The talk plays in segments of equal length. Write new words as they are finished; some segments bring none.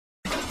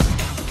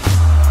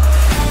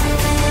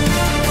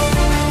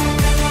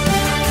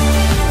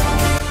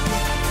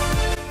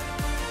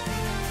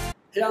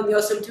Hello, I'm the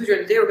awesome tutor.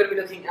 Today we're going to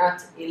be looking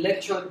at the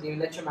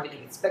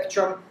electromagnetic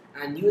spectrum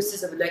and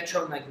uses of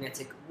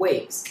electromagnetic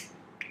waves.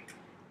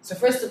 So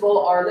first of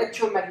all, are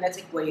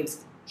electromagnetic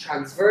waves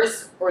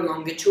transverse or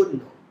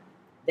longitudinal?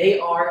 They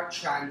are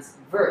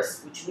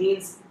transverse, which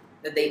means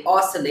that they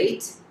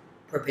oscillate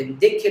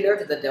perpendicular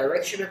to the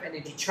direction of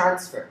energy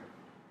transfer.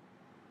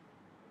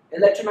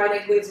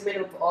 Electromagnetic waves are made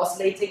up of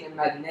oscillating and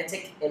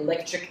magnetic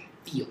electric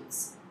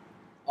fields.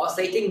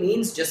 Oscillating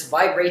means just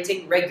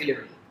vibrating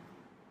regularly.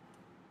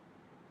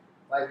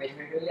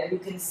 And you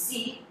can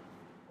see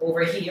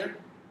over here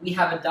we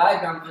have a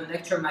diagram of an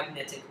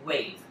electromagnetic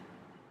wave.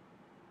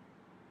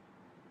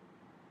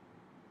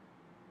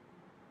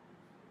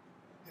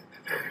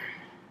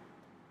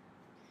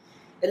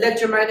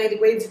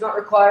 Electromagnetic waves do not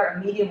require a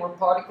medium or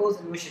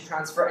particles in which to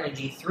transfer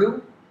energy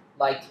through,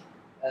 like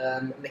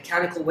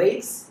mechanical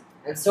waves,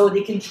 and so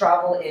they can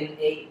travel in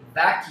a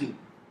vacuum,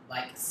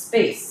 like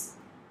space,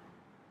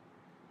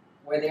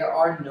 where there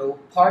are no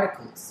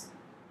particles.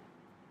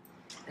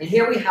 And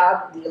here we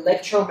have the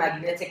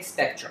electromagnetic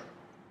spectrum.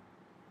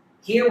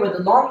 Here with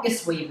the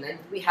longest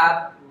wavelength we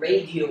have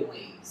radio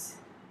waves.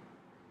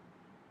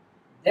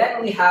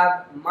 Then we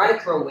have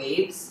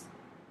microwaves.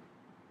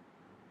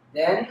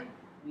 Then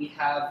we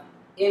have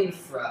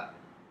infrared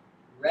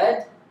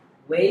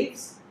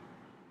waves.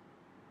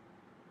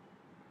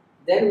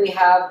 Then we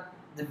have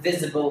the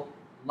visible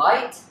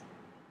light.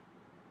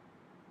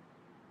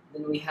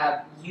 Then we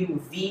have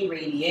UV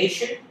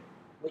radiation,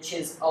 which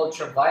is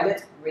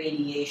ultraviolet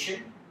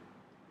radiation.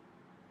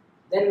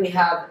 Then we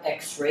have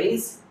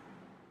X-rays.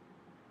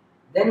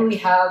 Then we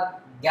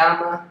have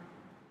gamma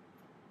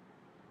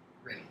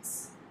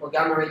rays, or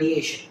gamma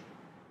radiation.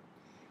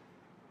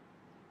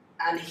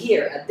 And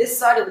here, at this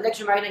side of the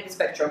electromagnetic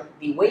spectrum,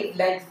 the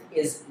wavelength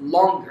is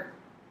longer.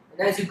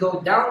 And as you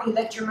go down the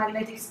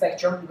electromagnetic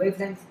spectrum, the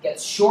wavelength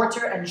gets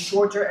shorter and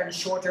shorter and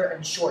shorter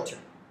and shorter.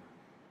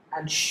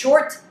 And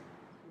short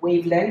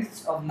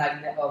wavelengths of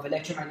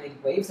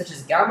electromagnetic waves, such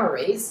as gamma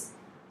rays,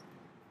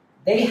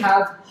 they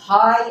have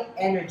high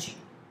energy.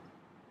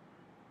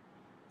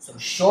 So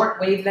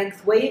short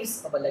wavelength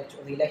waves of the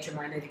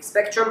electromagnetic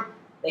spectrum,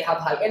 they have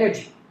high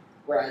energy,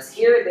 whereas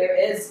here there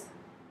is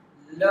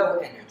low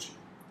energy.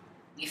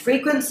 The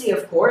frequency,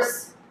 of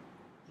course,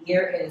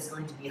 here is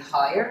going to be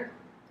higher,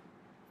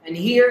 and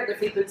here the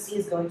frequency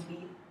is going to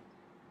be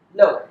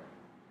lower.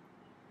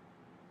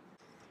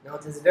 Now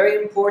it is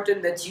very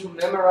important that you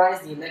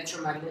memorize the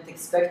electromagnetic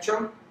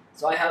spectrum,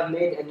 so I have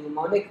made a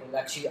mnemonic. Well,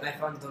 actually I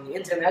found it on the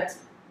internet.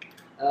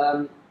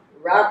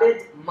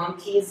 Rabid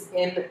monkeys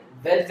in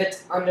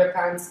velvet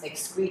underpants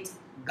excrete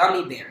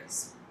gummy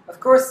bears.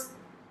 Of course,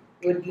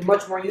 it would be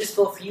much more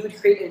useful for you to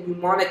create a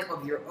mnemonic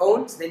of your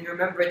own, so then you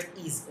remember it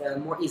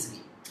more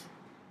easily.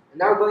 And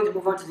now we're going to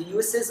move on to the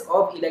uses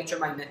of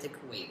electromagnetic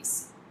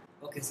waves.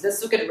 Okay, so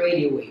let's look at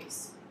radio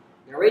waves.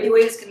 Now, radio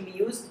waves can be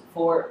used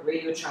for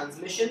radio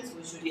transmissions,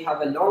 which usually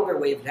have a longer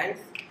wavelength,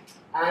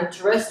 and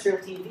terrestrial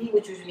TV,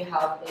 which usually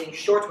have a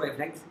short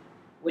wavelength,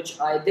 which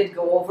I did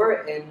go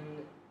over in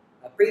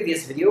a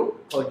previous video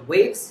called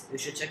Waves. You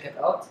should check it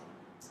out.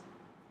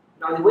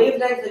 Now, the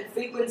wavelength and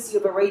frequency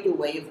of a radio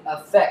wave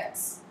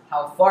affects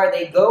how far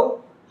they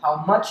go,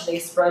 how much they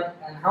spread,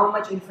 and how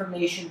much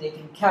information they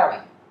can carry.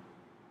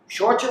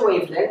 Shorter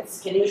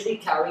wavelengths can usually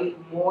carry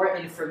more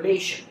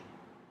information,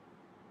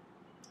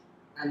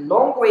 and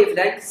long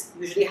wavelengths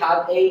usually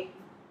have a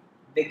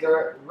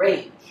bigger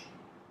range.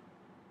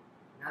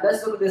 Now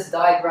let's look at this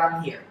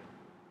diagram here.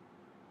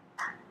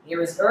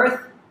 Here is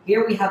Earth,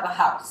 here we have a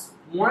house.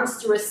 It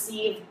wants to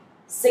receive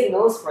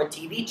signals for a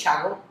TV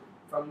channel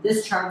from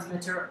this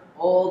transmitter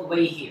all the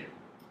way here.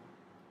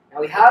 Now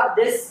we have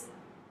this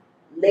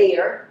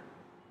layer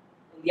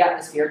in the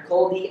atmosphere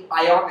called the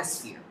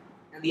ionosphere.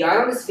 And the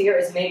ionosphere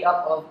is made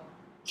up of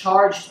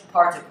charged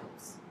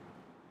particles.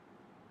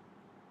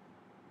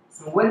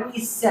 So when we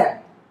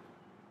send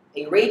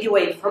a radio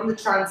wave from the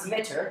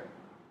transmitter,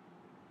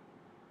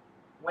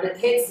 when it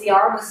hits the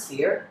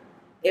ionosphere,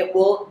 it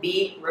will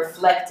be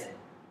reflected.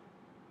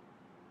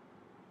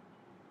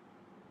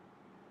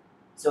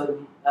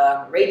 So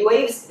radio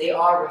waves, they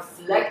are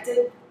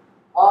reflected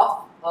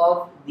off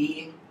of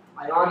the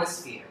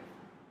ionosphere.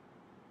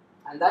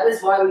 And that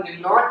is why we do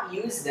not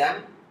use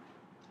them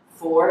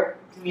for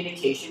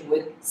communication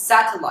with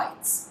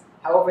satellites.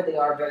 However, they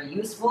are very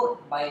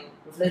useful. By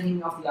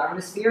reflecting off the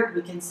ionosphere,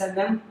 we can send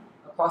them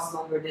across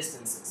longer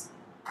distances.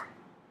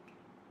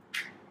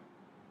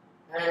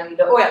 And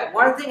oh yeah,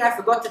 one thing I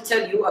forgot to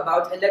tell you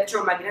about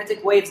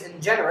electromagnetic waves in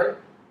general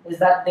is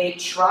that they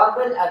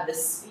travel at the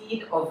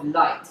speed of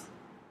light.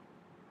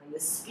 And the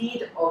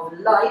speed of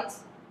light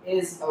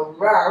is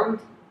around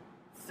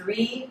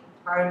 3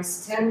 ×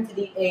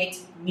 10⁸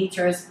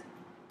 meters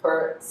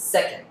per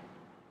second.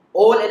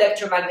 All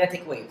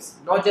electromagnetic waves,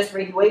 not just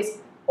radio waves,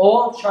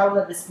 all travel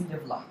at the speed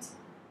of light,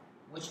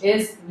 which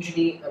is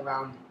usually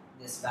around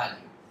this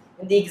value.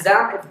 In the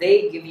exam, if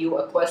they give you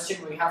a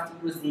question where you have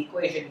to use the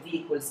equation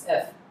V =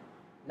 F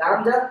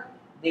lambda,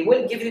 they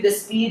will give you the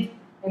speed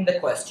in the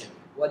question,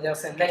 whether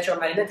it's an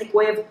electromagnetic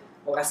wave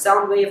or a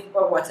sound wave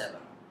or whatever.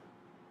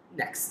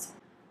 Next.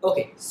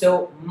 Okay,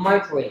 so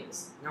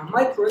microwaves. Now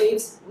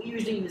microwaves, we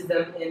usually use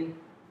them in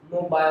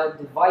mobile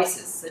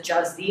devices, such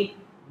as the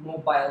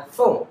mobile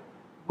phone,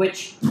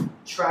 which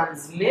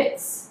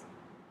transmits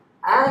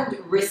and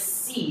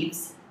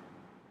receives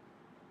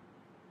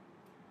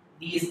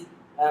these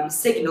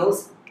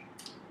signals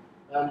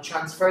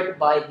transferred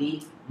by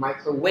the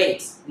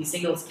microwaves. These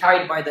signals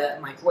carried by the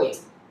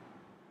microwaves.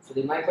 So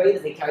the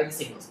microwaves, they carry the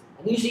signals.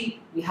 And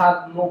usually we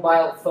have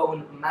mobile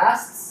phone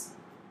masts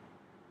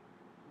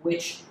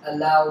which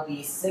allow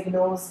these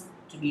signals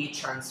to be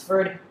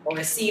transferred or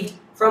received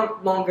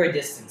from longer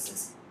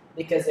distances.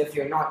 Because if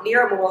you're not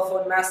near a mobile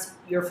phone mast,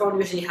 your phone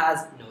usually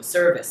has no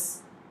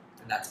service.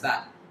 And that's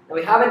bad. Now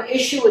we have an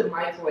issue with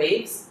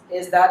microwaves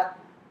is that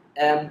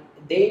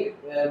they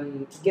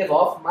give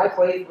off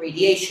microwave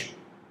radiation.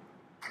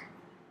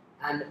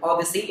 And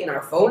obviously in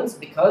our phones,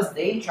 because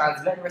they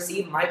transmit and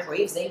receive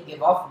microwaves, they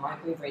give off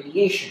microwave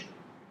radiation.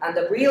 And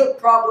the real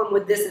problem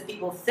with this that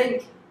people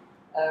think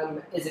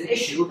is an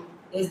issue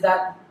is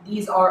that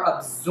these are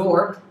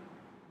absorbed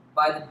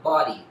by the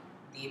body.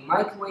 The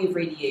microwave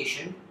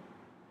radiation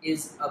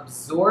is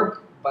absorbed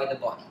by the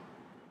body.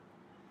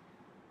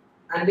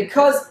 And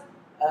because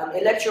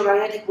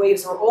electromagnetic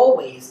waves are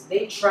always,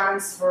 they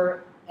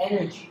transfer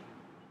energy.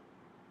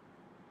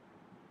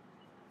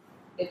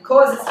 It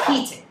causes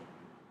heating,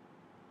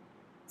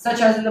 such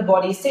as in the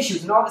body's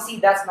tissues, and obviously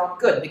that's not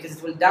good because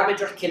it will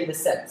damage or kill the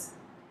cells.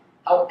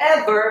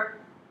 However,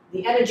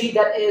 the energy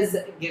that is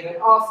given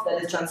off,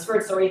 that is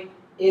transferred,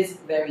 is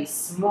very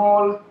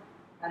small,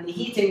 and the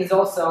heating is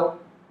also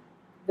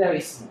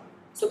very small.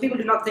 So people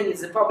do not think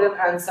it's a problem,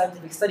 and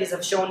scientific studies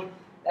have shown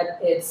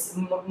that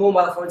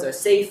mobile phones are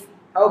safe.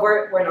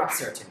 However, we're not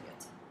certain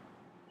yet.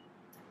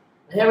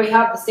 And here we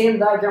have the same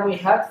diagram we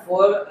had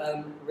for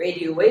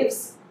radio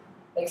waves,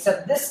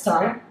 except this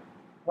time,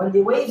 when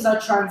the waves are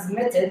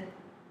transmitted,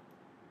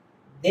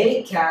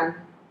 they can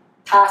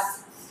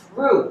pass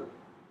through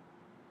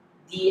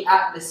the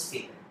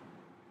atmosphere.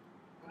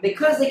 And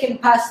because they can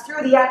pass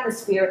through the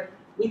atmosphere,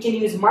 we can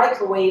use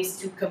microwaves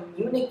to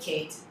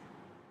communicate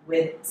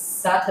with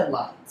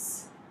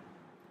satellites,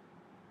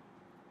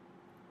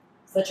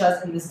 such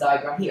as in this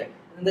diagram here.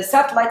 And the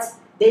satellites,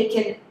 they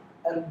can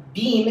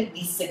beam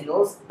these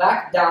signals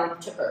back down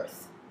to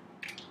Earth.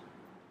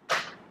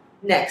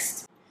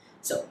 Next,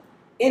 so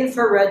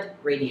infrared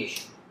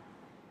radiation.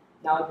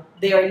 Now,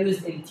 they are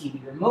used in TV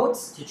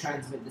remotes to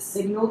transmit the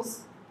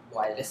signals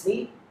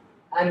wirelessly,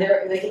 and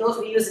they can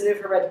also be used in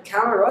infrared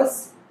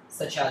cameras,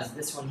 such as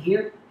this one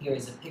here. Here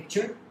is a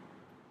picture,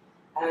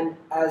 and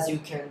as you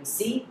can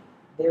see,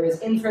 there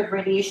is infrared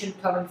radiation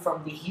coming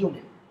from the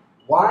human.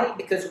 Why?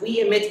 Because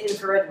we emit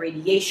infrared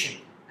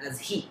radiation as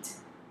heat.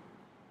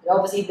 And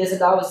obviously, this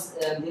allows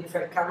the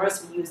infrared cameras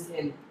to be used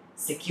in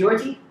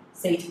security,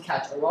 say to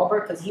catch a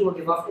robber, because he will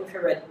give off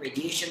infrared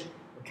radiation.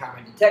 The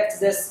camera detects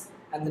this,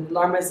 and the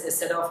alarm is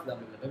set off, blah,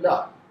 blah, blah, blah,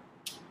 blah.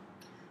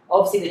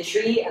 Obviously, the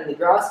tree and the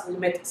grass will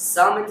emit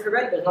some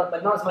infrared,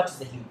 but not as much as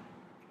the human.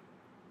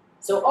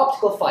 So,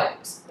 optical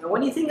fibers. Now,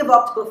 when you think of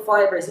optical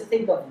fibers, you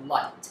think of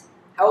light.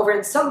 However,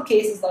 in some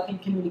cases, like in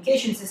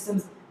communication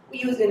systems, we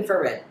use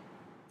infrared.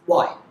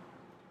 Why?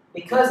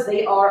 Because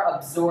they are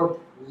absorbed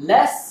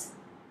less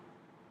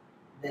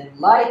than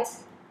light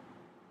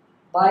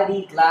by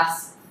the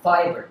glass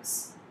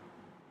fibers.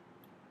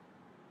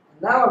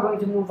 And now we're going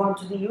to move on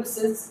to the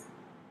uses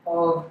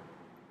of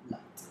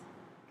light.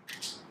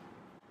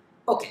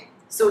 Okay,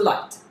 so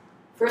light.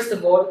 First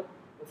of all,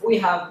 if we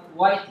have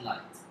white light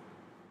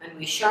and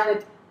we shine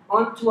it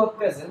onto a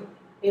prism,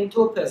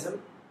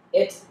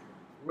 it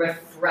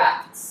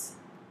refracts.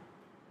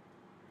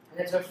 And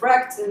it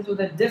refracts into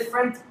the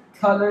different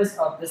colors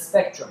of the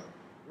spectrum.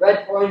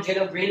 Red, orange,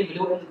 yellow, green,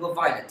 blue, indigo,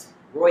 violet.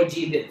 Roy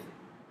G. Biv.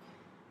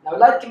 Now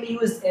light can be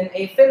used in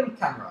a film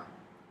camera,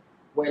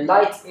 where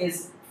light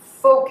is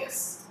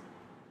focused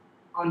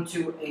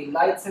onto a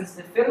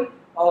light-sensitive film.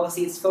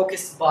 Obviously it's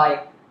focused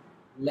by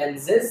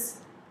lenses,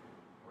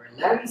 or a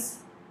lens,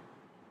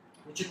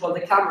 which you call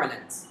the camera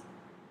lens.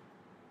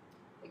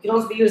 It can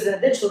also be used in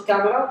a digital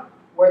camera,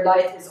 where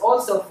light is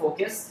also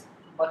focused,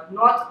 but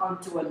not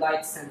onto a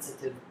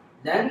light-sensitive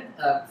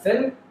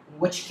film, in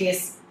which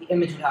case the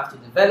image would have to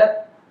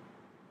develop.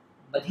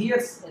 But here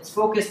it's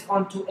focused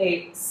onto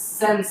a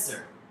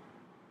sensor.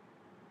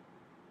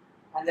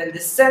 And then the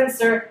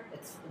sensor,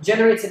 it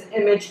generates an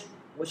image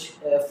which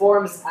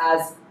forms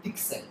as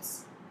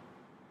pixels.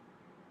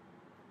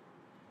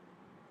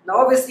 Now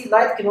obviously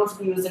light can also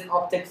be used in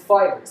optic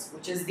fibers,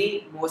 which is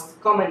the most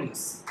common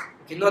use.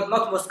 Okay, not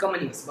most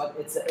common use, but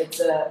it's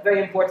a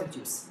very important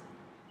use.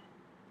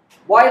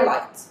 Why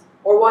light?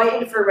 Or why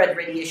infrared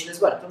radiation as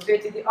well,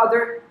 compared to the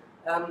other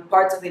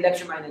parts of the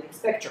electromagnetic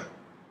spectrum?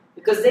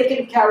 Because they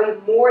can carry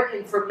more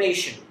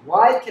information.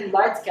 Why can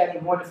light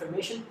carry more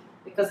information?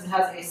 Because it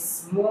has a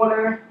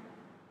smaller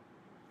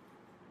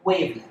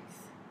wavelength.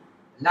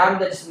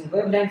 Lambda just means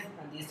wavelength,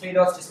 and these three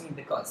dots just mean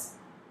because.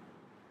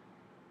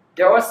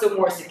 They're also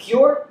more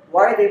secure.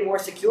 Why are they more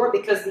secure?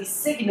 Because these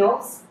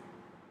signals,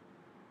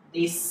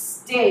 they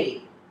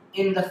stay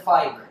in the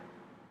fiber.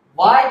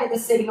 Why did the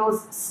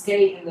signals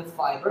stay in the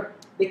fiber?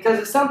 Because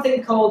of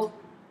something called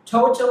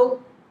total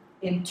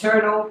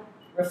internal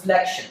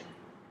reflection,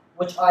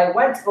 which I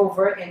went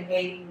over in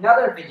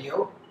another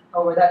video.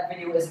 However, that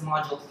video is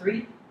module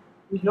 3.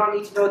 We do not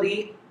need to know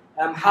the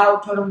how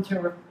total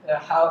internal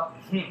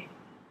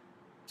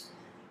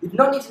You do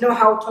not need to know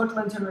how total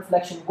internal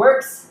reflection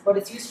works, but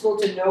it's useful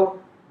to know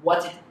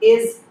what it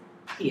is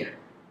here,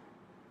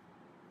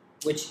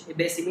 which it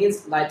basically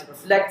means light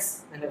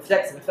reflects and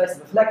reflects and reflects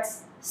and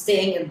reflects,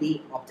 staying in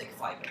the optic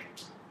fiber.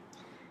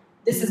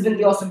 This has been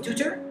the Awesome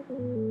Tutor.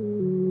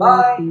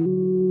 Bye!